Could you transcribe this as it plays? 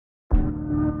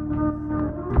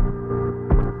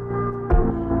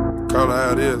all I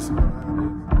had is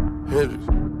Hendrix.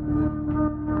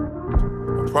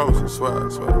 I promise you, swear, I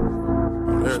swear.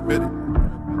 On every bit.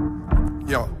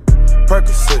 Yo,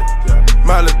 Percocet, yeah.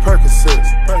 Miley Percocet,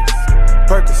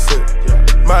 Percocet,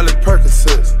 yeah. Miley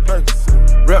Percocet,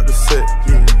 rep the set,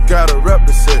 yeah. Gotta rep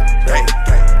the set, gang,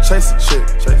 gang. Chase a chick,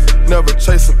 never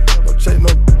chase a, no chase no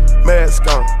mask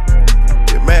on,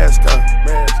 get mask on,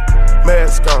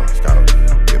 mask on,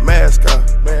 get mask on,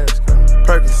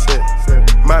 Percocet,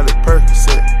 Miley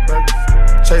Percocet,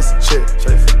 chase a chick,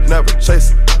 never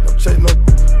chase no chase no.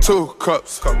 2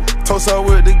 cups, toast up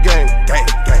with the gang, gang,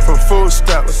 gang. From food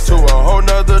stamps to a whole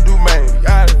nother domain.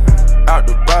 Out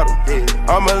the bottom,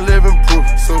 I'm a living proof.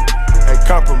 So ain't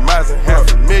compromising,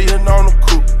 $500,000 on the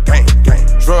coupe. Gang, gang.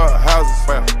 Drug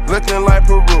houses, looking like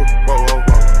Peru. Whoa, whoa,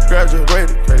 whoa.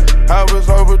 Graduated, I was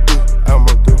overdue. I'm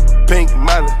a do pink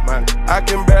Miley, I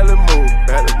can barely move.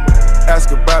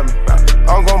 Ask about me,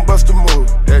 I'm gon' bust a move.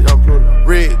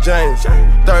 Red James,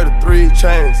 33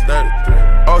 chains,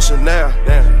 Ocean Air,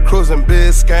 cruising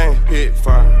Biscayne,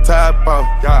 Tide Ball,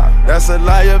 that's a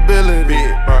liability.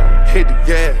 Hit the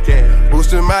gas,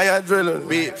 boosting my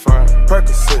adrenaline.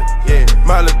 Percocet,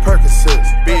 Miley Percocet,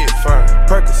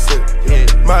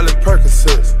 Percocet, Miley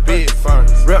Percocet,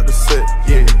 rep the set,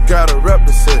 gotta rep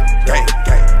the set, gang,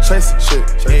 gang. Chase a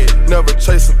chick, never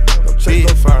chase a, no chase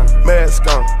no mask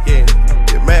on, get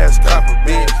mask on,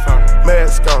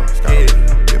 mask on,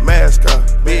 get mask on,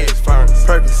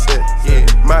 Percocet,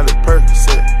 Miley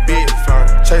Percocet,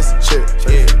 chase a chick,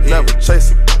 never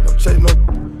chase a, no chase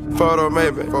no photo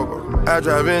maybe. I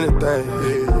drive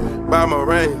anything, buy my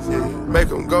range, make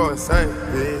them go insane.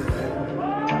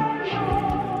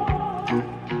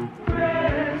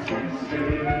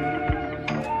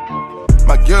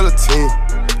 My guillotine,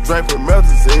 drink for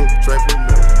melazine,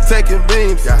 taking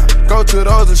beams, go to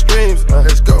those extremes.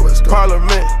 Let's go,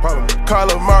 Parliament,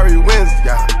 Calamari wins,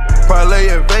 parlay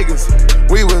in Vegas,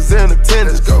 we was in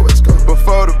attendance. Let's go,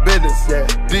 before the business,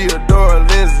 Deodora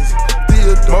lenses,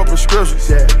 more prescriptions,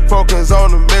 focus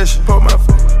on the mission, put my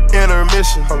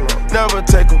intermission, never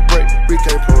take a break, we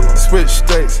can't pull on. Switch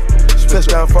states,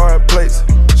 touchdown foreign plates,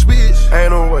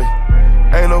 ain't no way,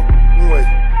 ain't no way,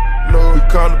 no, we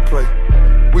come to play,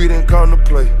 we didn't come to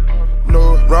play,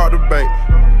 no, rob the bank,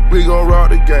 we gon' rob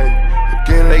the game,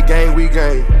 again they gang, we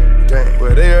gang,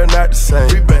 but they are not the same.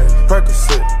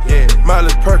 Percocet,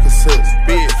 Miley Percocet,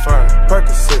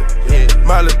 Percocet,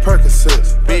 Miley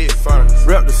Percocet,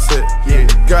 rep the set,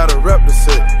 gotta rep the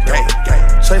set, gang,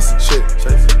 gang. Chase a chick,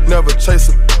 never chase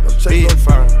a, no chase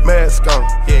no mask on,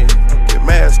 get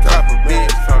mask on,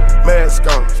 mask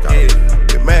on,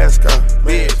 get mask on,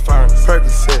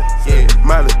 Percocet,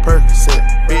 Miley Percocet,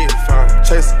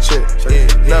 chase a chick,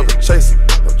 never chase a,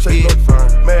 no chase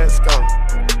no mask on,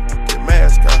 get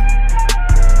mask on,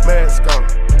 mask on,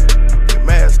 get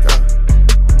mask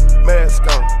on, mask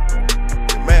on,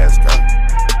 get mask on,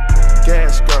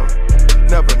 gas gone,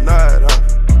 never nod off.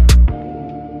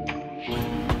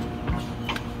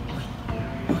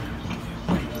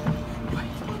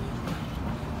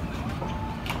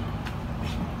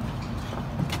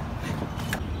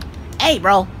 Hey,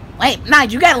 bro. Wait, nah,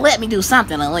 you gotta let me do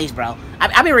something at least, bro.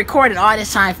 I've been recording all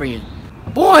this time for you.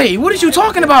 Boy, what are you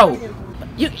talking about?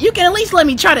 You can at least let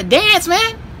me try to dance,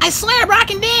 man. I swear, bro, I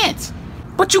can dance.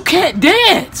 But you can't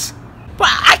dance. Bro,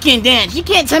 I can dance. You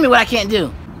can't tell me what I can't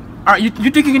do. Alright, you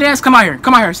think you can dance? Come out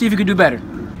here, see if you can do better.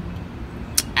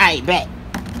 Alright, bet.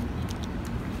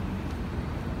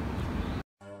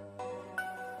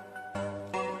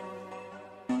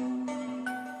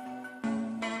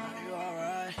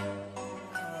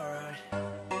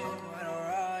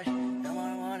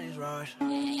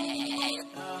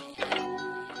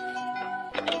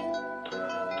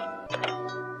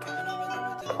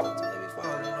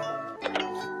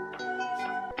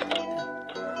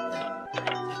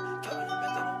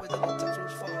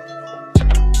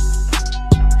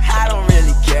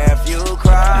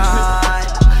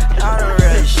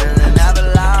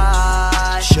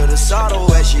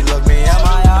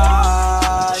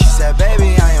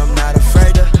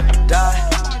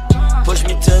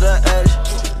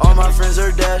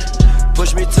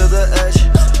 Push me to the edge,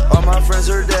 all my friends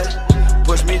are dead.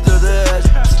 Push me to the edge,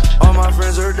 all my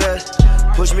friends are dead.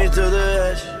 Push me to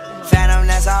the edge. Phantom,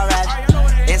 that's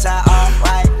alright. Inside all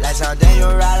white, like something you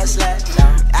ride a sled.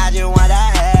 I just want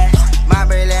that head. My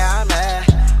bracelet, I'm mad.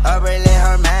 Her bracelet,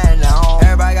 her man, no.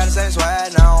 Everybody got the same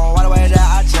sweat, no. All the way that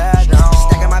I chat, no.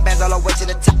 Stacking my bands all the way to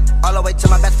the top, all the way to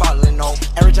my bed falling, no.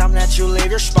 Every time that you leave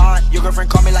your spot, your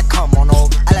girlfriend call me like, come on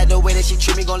over. I like the way that she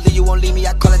treat me, gon' leave you, won't leave me.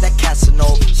 I call it that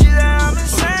Casanova. She said I'm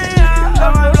insane,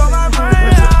 I might blow my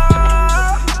brain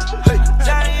out.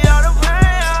 Johnny on the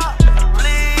plane out.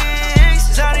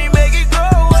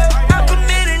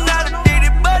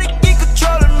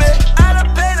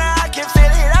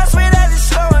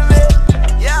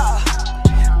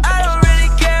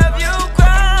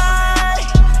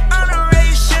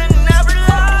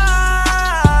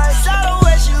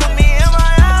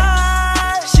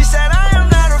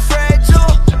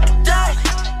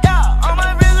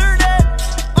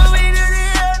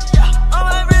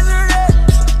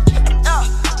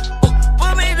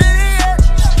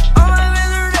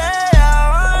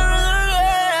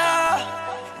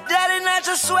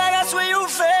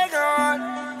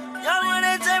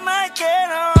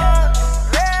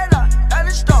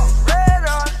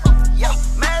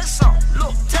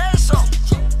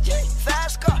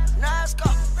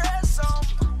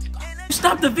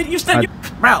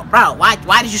 Bro,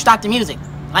 why did you stop the music?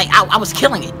 Like, I was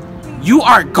killing it. You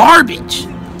are garbage.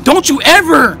 Don't you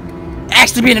ever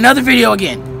ask to be in another video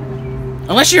again.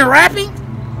 Unless you're rapping,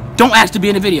 don't ask to be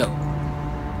in a video.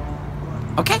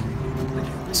 Okay?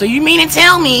 So you mean to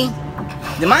tell me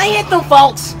that my anthem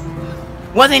folks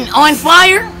wasn't on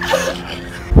fire?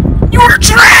 You're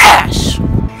trash!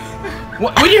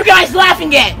 What are you guys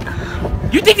laughing at?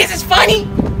 You think this is funny?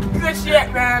 Good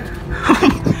shit, man.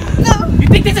 You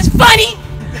think this is funny?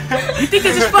 You think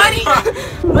this is funny?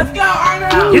 Let's go,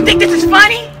 Arnold. You think this is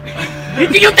funny? You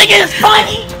think it is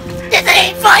funny? This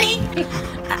ain't funny.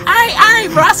 Alright,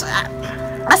 bro.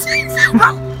 I see it,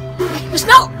 bro. Just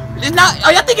know.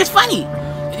 Oh, y'all think it's funny?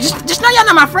 Just know y'all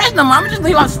not my friends no more. I'm just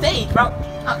leave on stage, bro.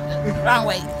 Wrong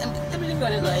way. Let me just go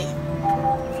this way.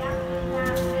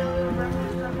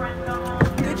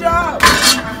 Good job.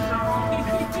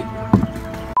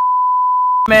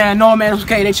 Man, no man, it's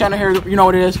okay. They trying to hear, you know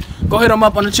what it is. Go hit them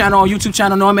up on the channel, on YouTube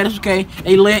channel. No man, it's okay.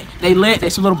 They lit. They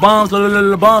some little bums,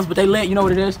 little bums, but they lit. You know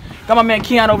what it is. Got my man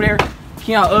Keon over there.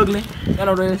 Keon ugly. You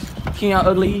know what it is. Keon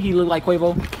ugly. He look like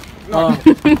Quavo.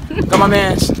 Got my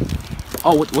man.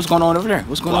 Oh, what's going on over there?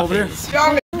 What's going on over there?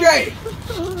 Y'all gay.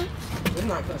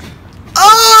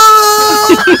 Oh!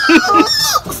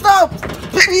 Stop!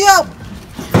 Pick me up!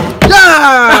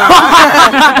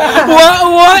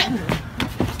 What?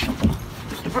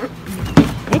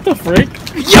 What the frick?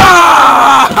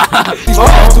 Yeah!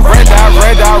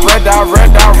 Red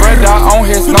dot on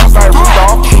his nose like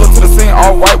Rudolph. Look to the scene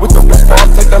all white with the roof off.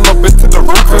 Take that little bit to the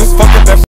roof. Fuck it, that